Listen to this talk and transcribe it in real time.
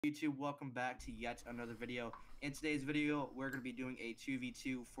YouTube, welcome back to yet another video. In today's video, we're going to be doing a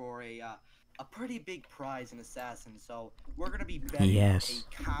 2v2 for a pretty big prize in Assassin. So we're going to be betting Yes.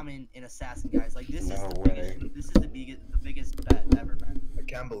 a common in Assassin, guys. Like this No is the way. biggest bet ever, man. I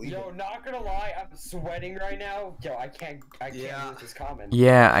can't believe Yo, it. not gonna lie, I'm sweating right now. Yo, I can't Yeah. use this comment.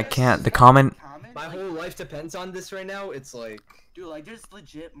 Yeah, I can't. The comment. My Like, whole life depends on this right now. It's like, dude, like there's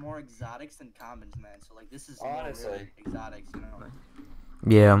legit more exotics than commons, man. So like this is Honestly. more really exotics, you know.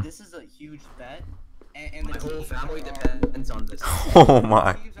 Yeah. This is a huge bet, and the my whole teams family are- depends on this. Oh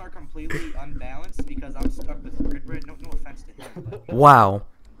my. The teams are completely unbalanced because I'm stuck with Red. No offense to him, but Wow.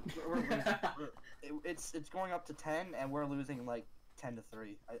 it's going up to 10, and we're losing like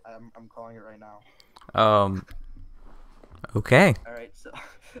 10-3. I'm calling it right now. Okay. All right, so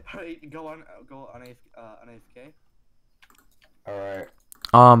all right, go on AFK.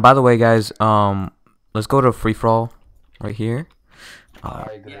 Alright. By the way, guys, let's go to free for all right here. I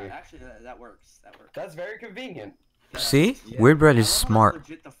agree. Yeah, actually that works. That works. That's very convenient. Yeah. See? Yeah. Weird Bread I is love how smart. that's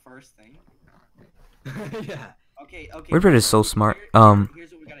legit the first thing. Yeah. Okay. Weird Bread is so smart. Here's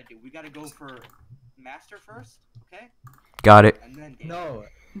what we gotta do. We gotta go for master first, okay? Got it. And then Dave. No.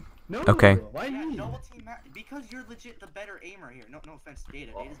 No. Okay. Why Yeah, me? double team because you're legit the better aimer here. No offense to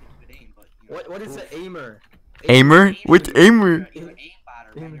Data. Data's got good aim, but you know. What is an aimer? Aimer? Which aimer? You're an aim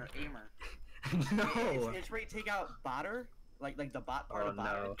botter, man. You're an aimer. No. It's where you take out botter, like the bot part Oh of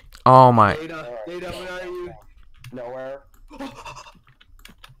botter. no. Oh my. Data, where are you? Nowhere.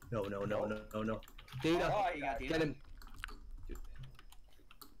 No. Data, Oh, you got Data. get him.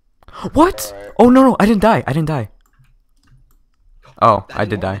 What? Alright. Oh no, I didn't die. Oh, I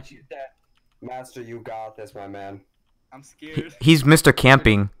did die. Master, you got this, my man. I'm scared. He's Mr.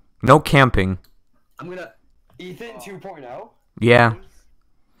 Camping. No camping. I'm gonna. Ethan 2.0? Yeah.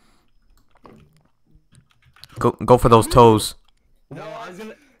 Go for those toes. No, I was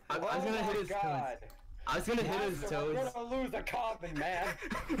gonna hit his toes. God. I was gonna hit his Master, toes. we're gonna lose a comment, man.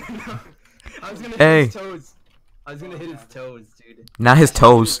 I was gonna Hey. hit his toes. I was gonna hit his toes, dude. Not his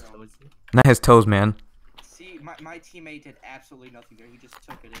toes. Not his toes, man. See, my teammate did absolutely nothing there. He just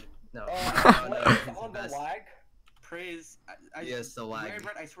took it in. No. Oh, no, Blaze, he's the on the best. lag? Praise. Yes, the lag.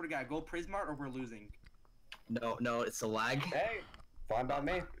 Red, I swear to God, go Prismart or we're losing. No, it's a lag. Hey, fine by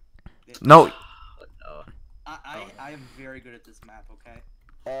me. No. No. I am very good at this map. Okay.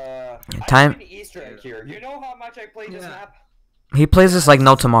 I Time- have an Easter egg here. You know how much I played this Yeah. map? He plays this like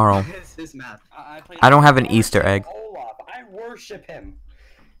no tomorrow. It's his map. I don't have an I Easter worship egg. Olaf. I worship him.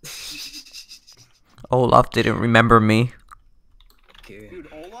 Olaf didn't remember me. Okay. Dude,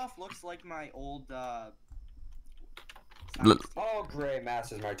 Olaf looks like my old L- Oh, great.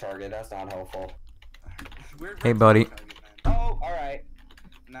 Master's my target. That's not helpful. Hey, buddy. Oh, alright.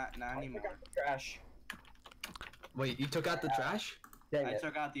 Not anymore. Trash. Wait, you took out the trash? Dang I it.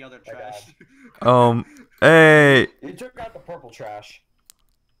 took out the other My trash. Hey, You took out the purple trash.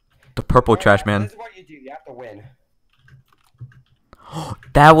 the purple Alright, trash man. This is what you do. You have to win.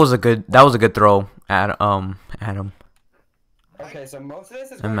 That was a good throw at Adam. Okay, so most of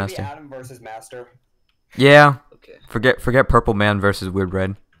this is And going to be Master. Adam versus Master. Yeah, Okay. forget purple man versus weird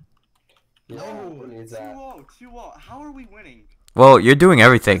red. Yeah, who needs that? 2-0. How are we winning? Well, you're doing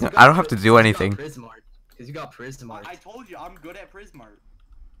everything. I don't have to do anything. Because you got Prismart. I told you, I'm good at Prismart.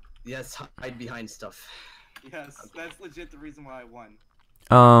 Yes, hide behind stuff. Yes, that's legit the reason why I won.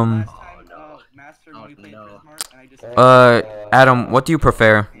 Um, Last time, no. Master, Oh, when we played no. Prismart, and I just... Adam, what do you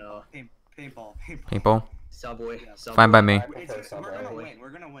prefer? No. Paintball. People? Subway. Yeah. Subway. Fine by me. I prefer We're Subway. gonna win. We're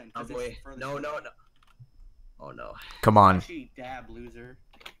gonna win. 'cause it's Subway. furthest No. away. Oh no. Come on. Actually, dab, loser.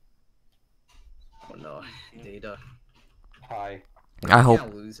 Oh no. Data. Hi. I We hope.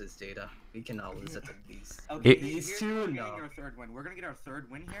 can't lose his data. We cannot lose it to these. Okay, These here's two, how we're getting no. our third win. We're gonna get our third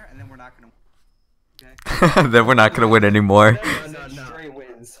win here, and then we're not gonna. Okay. Then we're not gonna win anymore. No. Straight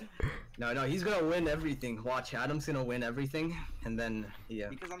wins. No, he's gonna win everything. Watch, Adam's gonna win everything, and then yeah.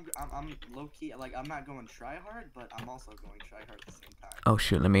 Because I'm low key, like I'm not going try hard, but I'm also going try hard at the same time. Oh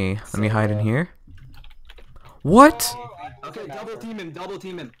shoot, let me hide in here. What? Oh, I Okay, was a double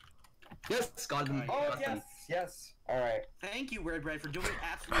team him. Yes, got him. Oh, got him. yes. Alright. Thank you, Red for doing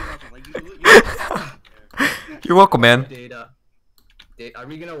absolutely nothing. Like you You're welcome, man. Data. Are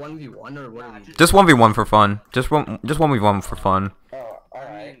we gonna 1v1 or what Nah, are we? Just 1v1 for fun. Just 1v1 for fun. Oh, I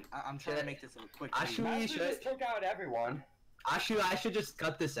alright. mean, I'm trying to make this a quick. Actually, video. Master just took out everyone. Actually, I should just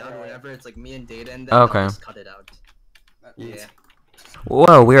cut this out Alright. whenever it's like me and Data, and then Okay. I'll just cut it out. Yeah.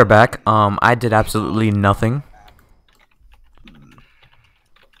 Well, we are back. I did absolutely nothing.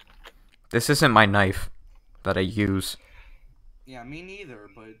 This isn't my knife that I use. Yeah, me neither.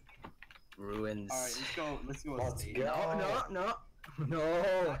 But Ruins. all right, let's go. Let's go. Let's with go. Data. No.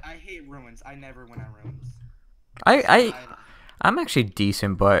 No. I hate ruins. I never win on ruins. I'm actually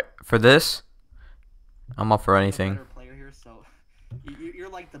decent, but for this, I'm up for I'm the anything. better player here, so you're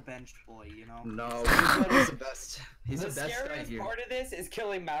like the bench boy, you know. No, Weird is the best. He's the, the best guy scariest here. part of this is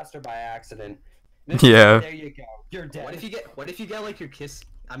killing Master by accident. Yeah. There you go. You're dead. What if you get like your kiss?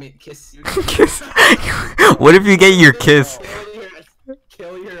 I mean kiss. Kiss. What if you get your kiss?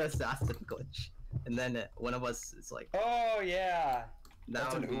 Kill your assassin glitch, and then one of us is like, Oh yeah. that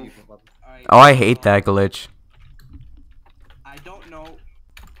That's would an be. oof. Alright, Oh, I hate that glitch. I don't know.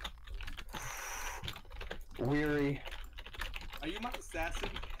 Weary. Are you my assassin?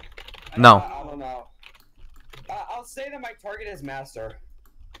 No. I don't know. I'll say that my target is Master.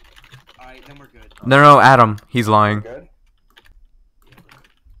 Alright, then we're good. No, Adam. He's lying. Good.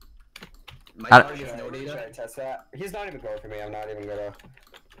 My I- target is no Should data. I test that? He's not even going for me. I'm not even gonna.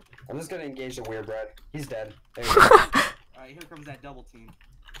 I'm just gonna engage the weird bread. He's dead. There you go. Alright, here comes that double team.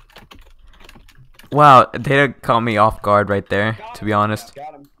 Wow, Data caught me off guard right there, to be honest.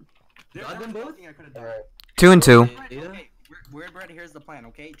 Got him. There Got was them both? nothing I could have All done. right. 2 and 2. Bread, Yeah. okay, weird bread, here's the plan,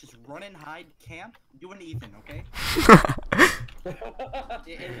 okay? Just run and hide, camp, do an Ethan, okay?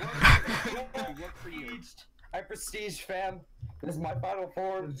 It worked for you. I prestige, fam. This is my final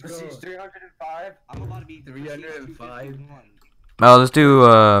form. Let's Prestige go. 305. I'm about to be 305. Oh, let's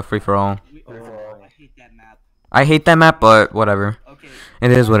do free for all. I hate that map. I hate that map, but whatever. Okay.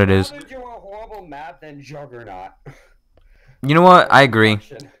 It is what it is. I'd rather do a horrible map than Juggernaut. You know what? I agree. No,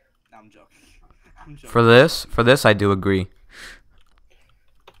 I'm joking. I'm joking. For this, I do agree.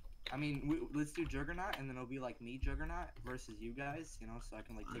 I mean, let's do Juggernaut, and then it'll be like me, Juggernaut, versus you guys, you know, so I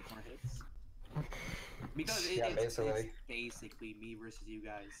can like take more hits. Because it's basically me versus you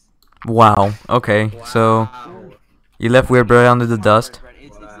guys. Wow. Okay. So Wow. you left Weird Bird under the Come on, dust. Weird Bread,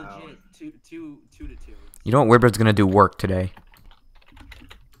 it's Wow. legit 2 to 2. You know what? Weird Bird's gonna do work today.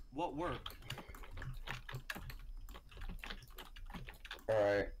 What work?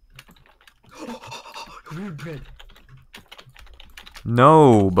 Alright. Weird bread.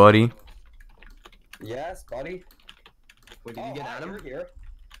 No, buddy. Yes, buddy. Wait, did you get hi, Adam? You're here.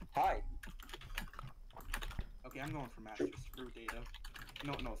 Hi. Okay, I'm going for Masters. Screw Data.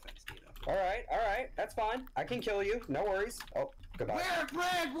 No offense, Data. Alright. That's fine. I can kill you. No worries. Oh, goodbye.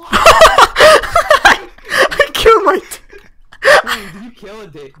 I killed my. Wait, did you kill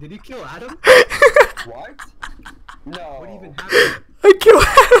Did you kill Adam? What? No. What even happened? I killed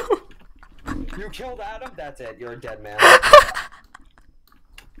Adam. You killed Adam? That's it. You're a dead man.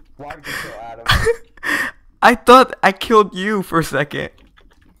 Why would you kill Adam? I thought I killed you for a second.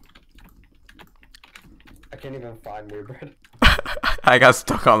 I can't even find Weird Bread. I got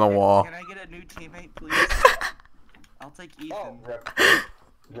stuck on the wall. Can I get a new teammate, please? I'll take Ethan. Oh, rip.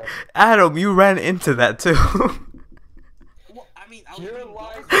 Rip. Adam, you ran into that too. Well, I mean, I was Here being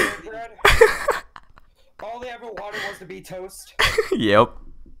lies dark. Weird Bread. All they ever wanted was to be toast. Yep.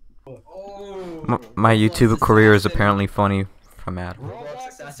 Oh. My YouTube career is apparently funny from Adam. Roblox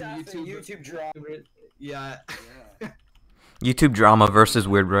Assassin Assassin YouTube drop. Yeah. Yeah. YouTube drama versus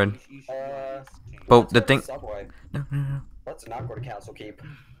Weird Bread. You should do this game. But Let's the go to thing. Subway. No. Let's not go to Castle Keep.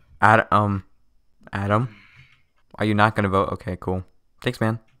 Adam, are you not gonna vote? Okay, cool. Thanks,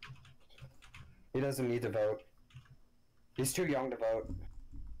 man. He doesn't need to vote. He's too young to vote.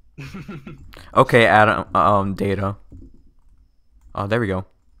 Okay, Adam, Data. Oh, there we go.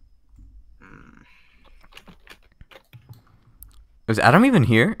 Is Adam even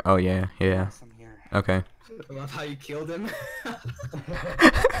here? Oh yeah. Yes, I'm here. Okay. I love how you killed him.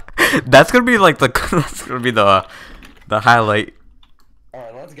 That's gonna be like that's gonna be the highlight.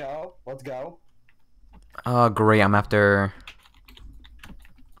 Alright, let's go. Let's go. Oh great, I'm after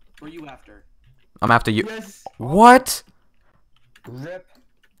Who are you after? you. Yes. What? Rip.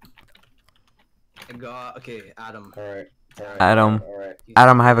 I got okay, Adam. Alright. Adam. Alright.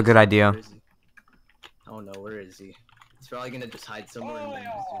 Adam, I have a good idea. Where is he? Oh no, where is he? He's probably gonna just hide somewhere and then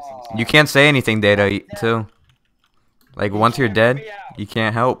just do some You can't say anything, Data, too. Like once you're dead, Me out. you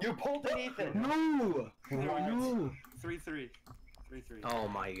can't help. You pulled an Ethan. No! What? No! 3-3. 3-3. Oh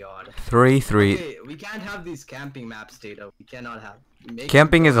my god. 3-3. Okay, we can't have these camping maps, Data. We cannot have. Make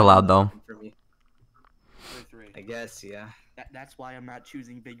Camping is allowed, though. For me. 3-3. I guess, yeah. That's why I'm not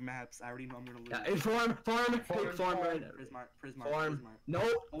choosing big maps. I already know I'm gonna lose. Yeah, farm, take farm right now. Prismar. Farm. No,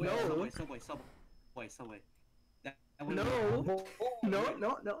 Oh, wait, no, Subway. That no,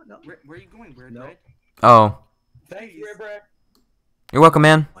 no. Where are you going, Weird No. Bread? Oh, Thank you, Rip. you're welcome,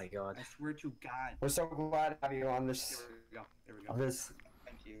 man. Oh my god. I swear to God. We're so glad to have you on There this. we go. There we go. On this.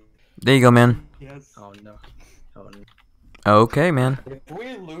 Thank you. There you go, man. Yes. Oh no. Oh no. Okay, man. If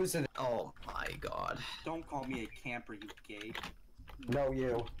we lose it, Oh my god. Don't call me a camper, you gay. No,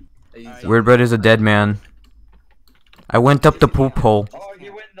 you. Weirdbread is a dead man. I went up the poop hole. Oh,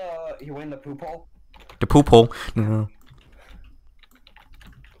 you win the poop hole? The poop hole. No.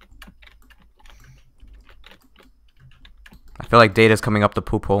 I feel like Data's coming up the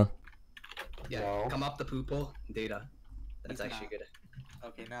poop hole. Yeah, No. come up the poop hole. Data. That's He's actually not. good.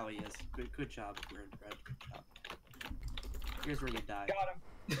 Okay, now he is. Good job, Weirdbread. Good job. Here's where you die.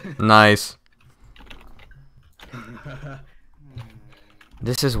 Got him. Nice. Hmm.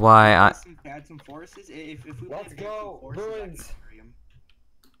 This is why I. Add some forces. If we Let's play go. forces, I can Ruins. carry 'em.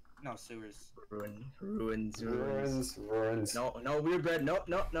 No sewers. Ruins. Ruins. No, weird bread. No.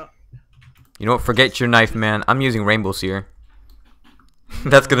 You know what? Forget your knife, man. I'm using Rainbow Seer.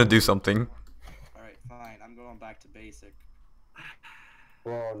 That's gonna do something. Alright, fine. I'm going back to basic.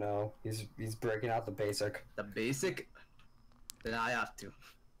 Oh no, he's breaking out the basic. The basic. Then I have to.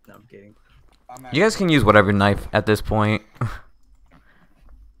 No, I'm kidding. You guys can use whatever knife at this point.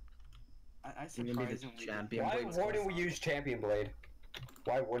 I You mean maybe surprisingly. champion Why blades? wouldn't we use champion blade?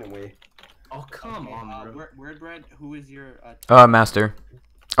 Why wouldn't we? Oh come on, bro. Weirdbread, who is your Master.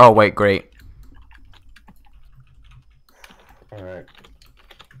 Oh wait, great. All right.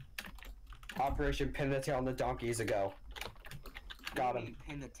 Operation Pin the Tail on the Donkeys ago. Got him.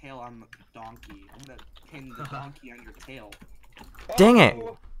 Pin the tail on the donkey. I'm gonna pin the donkey on your tail. Dang it.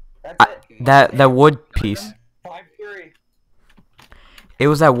 Oh, that's I, it. that wood piece. 5-3. It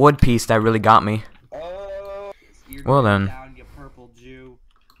was that wood piece that really got me. Oh. You're Well going then. down, you purple Jew.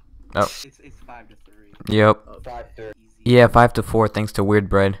 Oh. It's 5-3. Yep. 5-3. Easy. Yeah, 5-4 thanks to Weird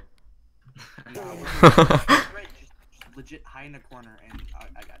Bread. No, Weirdbread, just legit hide in a corner, and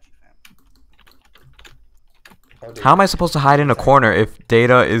I got you, fam. Oh, dude. How am I supposed to hide in a corner if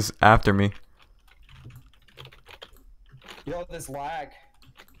Data is after me? Yo, this lag.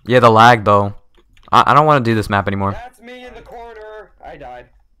 Yeah, the lag though. I don't want to do this map anymore. That's me in the corner. I died.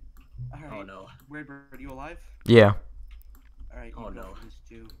 Alright, Oh no. Weirdbird, are you alive? Yeah, Alright, Oh, you go no. for this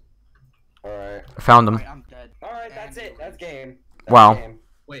Jew. Alright. I found them. Alright, I'm dead. Alright, that's And it. That's game. That's Wow. game.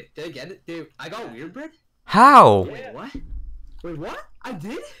 Wait, did I get it? Dude, I got weird bread? How? Yeah. Wait, what? Wait, what? I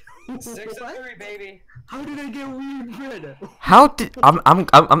did? 6-3, baby. How did I get weird bread? How did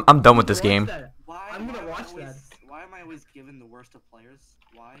I'm done with this Watch game. that. Why? I'm gonna why am I watch always- that. Why am I always given the worst of players?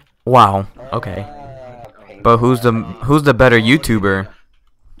 Why? Wow. Okay. But who's the better YouTuber?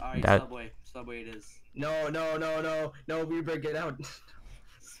 Alright, That- Subway it is. No, weird bread, get out.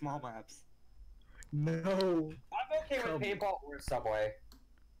 Small maps. No. I'm okay Come. with paintball or Subway.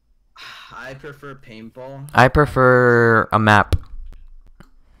 I prefer paintball. I prefer a map.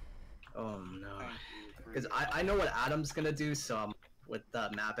 Oh no. Thank you for Because your- I know what Adam's gonna do, so with the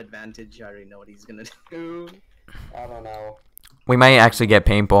map advantage, I already know what he's gonna do. I don't know. We might actually get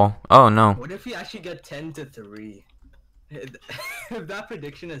paintball. Oh no. What if we actually get 10-3? If that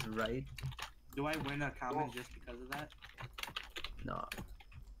prediction is right. Do I win a comment just because of that? No.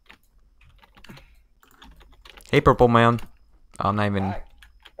 Hey, Purple Man. I'm not even. Hi.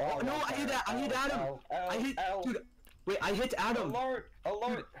 Oh, no, I hit that. I hit Adam. I hit. Dude, wait, I hit Adam. Alert!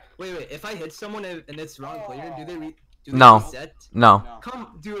 Alert! Wait. If I hit someone and it's wrong player, do they No. reset? No. No.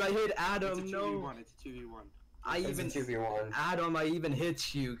 Come, dude, I hit It's Adam. a 2v1. No. It's a 2v1. I It's even. a 2v1. Adam, I even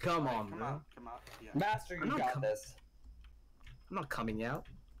hit you. Come on, Come bro. out. Come out. Yeah. Master, I'm you not got com- this. I'm not coming out.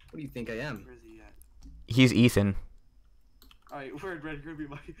 What do you think I am? Where's he at? He's Ethan. Alright, Red gonna be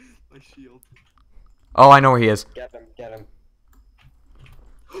my shield. Oh, I know where he is. Get him, get him.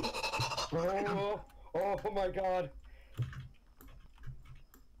 Oh, oh my god.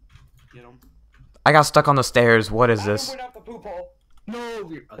 Get him. I got stuck on the stairs. What is Adam this? went out the poop hole.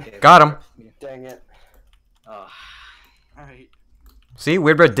 No. Okay. Got him. Dang it. Oh, Alright. See,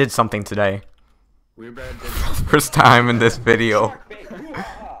 Weirdbread did something today. weird bread. First time in this video. Shark bait.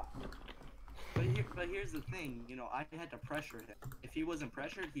 Hoo-ha-ha. But here's the thing, you know, I had to pressure him. If he wasn't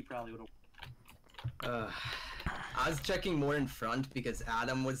pressured, he probably would have. I was checking more in front because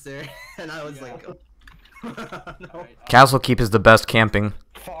Adam was there, and I was Yeah. like, oh. No. Alright, Castle Keep is the best camping.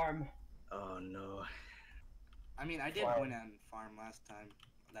 Farm. Oh no. I mean, I did Wow. win on farm last time.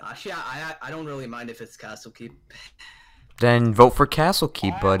 That's- Actually, I don't really mind if it's Castle Keep. Then vote for Castle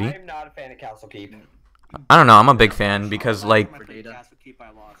Keep, buddy. I'm not a fan of Castle Keep. I don't know. I'm a big fan because, Last like, time I played data. Castle Keep, I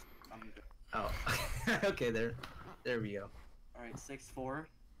lost. I'm good. Oh. Okay, there we go. Alright, 6-4.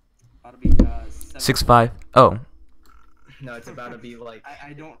 About to be 7. 6-5. Oh, No, it's about to be like.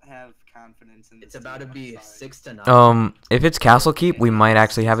 I don't have confidence in this. It's about to team, be I'm sorry. 6-9. if it's Castle Keep, we might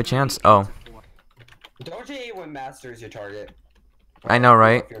actually have a chance. Oh, Don't you hate when Master is your target? I know,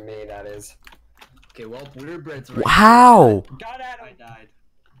 right? If you're me, that is. Okay, well, weird bread's right. How? Got I Adam. died.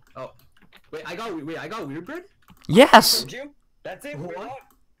 Wait, I got weird bread. Yes. Did you? That's it. We What? won.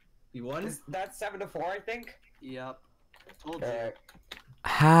 You won? That's 7-4, I think. Yep. Told you. Alright.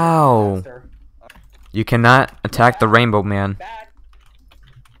 How? Master. You cannot attack the rainbow man. Bad.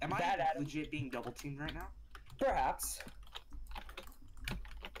 Am I Bad, Adam. legit being double teamed right now? Perhaps.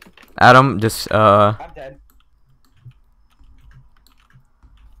 Adam, just I'm dead.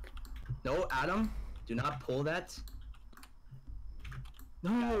 No, Adam, do not pull that.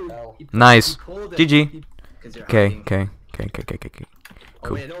 No. No. Nice. He pulled it. GG. 'Cause you're Okay, hiding. okay. Oh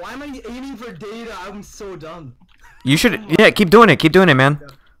Cool. wait, no, why am I aiming for data? I'm so dumb. You should, yeah, keep doing it, man.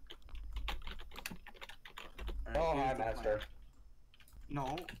 Alright, Oh, here's hi, the plan. Master.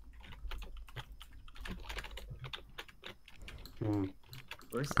 No.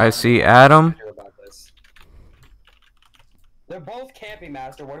 Where's I Adam? see Adam. What do we do about this? They're both camping,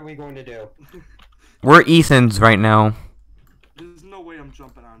 Master. What are we going to do? We're Ethan's right now. There's no way I'm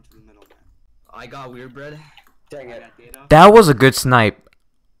jumping onto the middle, man. I got weird bread. Dang I it. got data. That was a good snipe.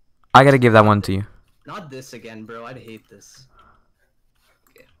 I gotta give that one to you. Not this again, bro. I'd hate this.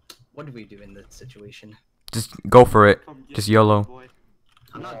 Okay. What do we do in this situation? Just go for it. Come get Just me, YOLO. boy.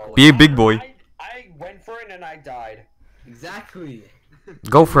 I'm not No. going. Be a big boy. I went for it and I died. Exactly.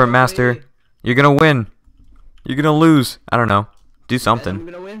 Go for it, No master. way. You're gonna win. You're gonna lose. I don't know. Do Bet I'm something.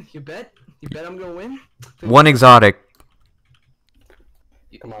 gonna win. You bet? You bet I'm gonna win? One exotic.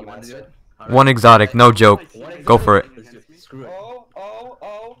 Come on, wanna do Master. it? One exotic. No joke. One Go for it. Let's do it. Screw it. Oh.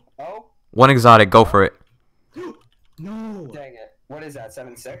 One exotic. Go for it. No. Dang it. What is that?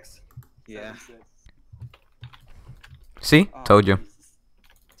 7-6? Yeah. 7-6. See? Oh, Told you. Jesus.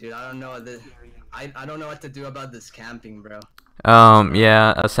 Dude, I don't know. I don't know what to do about this camping, bro.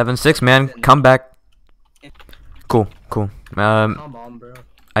 Yeah. 7-6, man. Come back. Cool. Come on, bro.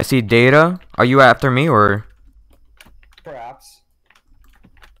 I see data. Are you after me or? Perhaps.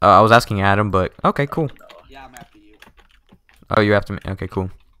 I was asking Adam, but okay, cool. Yeah, I'm after you. Oh, you after me? Okay, cool.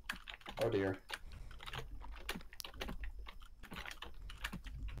 Oh dear.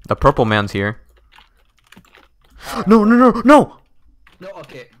 The purple man's here. No! No,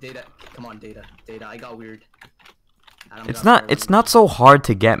 okay, data. Come on, data. Data, I got weird. Adam It's got not. It's not so hard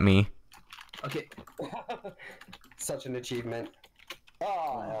to get me. Okay. Such an achievement.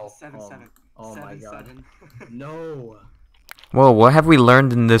 Oh, hell. 7-7. Oh my god. 7-7. No. Well, what have we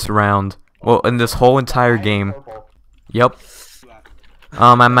learned in this round? Well, in this whole entire game. Purple. Yep. You after.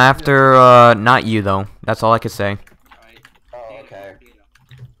 I'm after not you though. That's all I could say. Alright. Oh, Data, okay.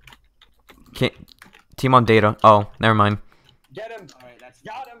 data. Can't, team on data. Oh, never mind. Get him. Alright, that's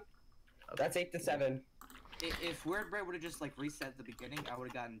Got him. That's 8-7. If Weird Brett would have just like reset at the beginning, I would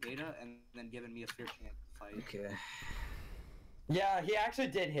have gotten data and then given me a fair chance to fight. Okay. Yeah, he actually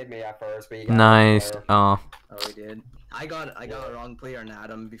did hit me at first, but he got Nice. there. Oh, Oh, we did. I got a wrong player on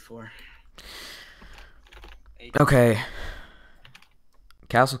Adam before. okay.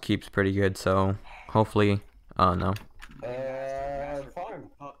 Castle keeps pretty good, so hopefully. Oh no. Fine.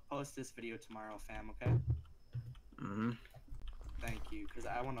 Post this video tomorrow, fam. Okay. Mhm. Thank you, because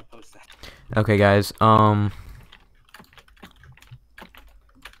I want to post that. Okay, guys.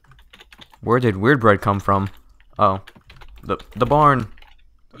 Where did Weird Bread come from? Oh, the barn.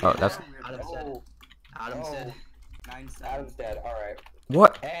 Oh, that's Adam said. Oh, Adam said. 9-7. Adam's dead. Alright.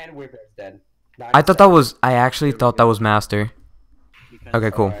 what? And Weebread's dead. I thought that was. I actually thought that was Master. Because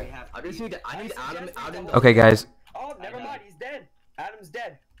Okay, cool. we have to I just be- need I need Adam out in the Okay, guys. Oh, never mind. He's dead. Adam's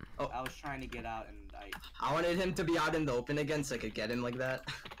dead. I was trying to get out and I wanted him to be out in the open again so I could get him like that.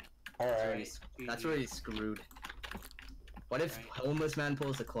 Alright. That's where he's screwed. What if homeless man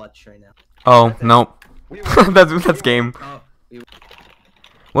pulls a clutch right now? Oh no. We won. that's game. Oh,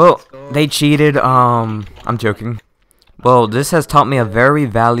 Well, they cheated. I'm joking. Well, this has taught me a very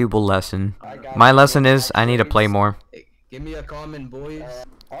valuable lesson. I got My it. lesson is I need to play more. hey, give me a comment, boys.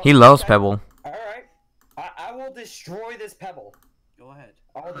 He loves Pebble. Alright. I will destroy this pebble. Go ahead.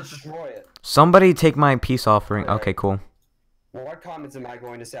 I will destroy it. Somebody take my peace offering. Okay, cool. What comments am I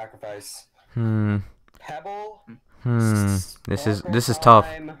going to sacrifice? Pebble? This is tough.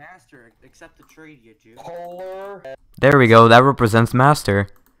 Time, Master, accept the trade, you Jew. Polar. There we go. That represents Master.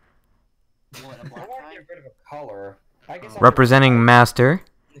 What, a I black want to tie? get rid of a color. I guess I'll Representing Master,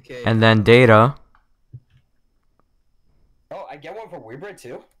 Okay. and then Data. Oh, I get one for Weebread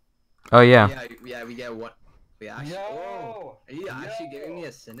too? Oh yeah. Yeah, we get what? We actually. Oh, No! are you actually giving me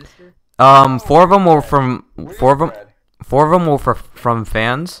a sinister? Four of them were from Weebread. from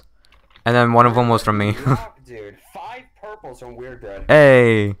fans, and then one of them was from me. Rock, dude. 5 purples from Weebread.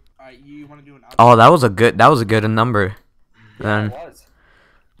 Hey. Alright, you want to do an Oh, that was a good number. Yeah, Then it was.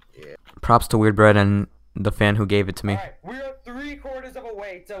 props to Weird Bread and the fan who gave it to me. Alright, we are 3/4 of a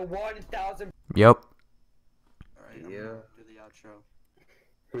way to 1,000. Yep. Alright, I'm Yeah. gonna do the outro.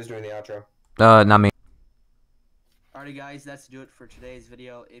 Who's doing the outro? Not me. Alrighty guys, that's do it for today's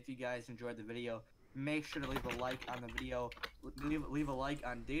video. If you guys enjoyed the video, make sure to leave a like on the video. Leave a like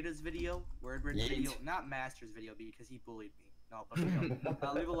on Data's video, Wordbridge video, not Master's video because he bullied me. No,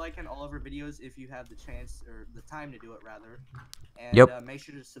 but leave a like on all of our videos if you have the chance or the time to do it rather. And make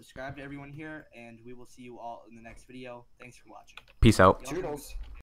sure to subscribe to everyone here, and we will see you all in the next video. Thanks for watching. Peace out. Toodles.